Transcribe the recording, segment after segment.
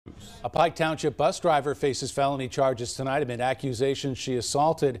A Pike Township bus driver faces felony charges tonight amid accusations she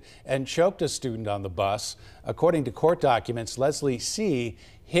assaulted and choked a student on the bus. According to court documents, Leslie C.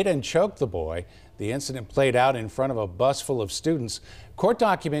 hit and choked the boy. The incident played out in front of a bus full of students. Court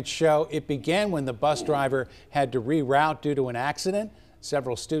documents show it began when the bus driver had to reroute due to an accident.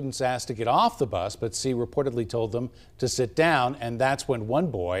 Several students asked to get off the bus, but C reportedly told them to sit down, and that's when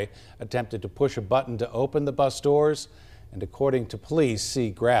one boy attempted to push a button to open the bus doors. And according to police,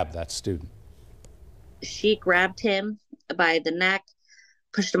 C grabbed that student. She grabbed him by the neck,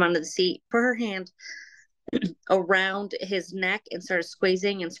 pushed him onto the seat, put her hand around his neck and started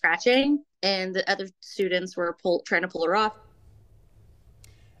squeezing and scratching. And the other students were trying to pull her off.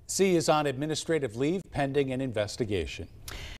 C is on administrative leave pending an investigation.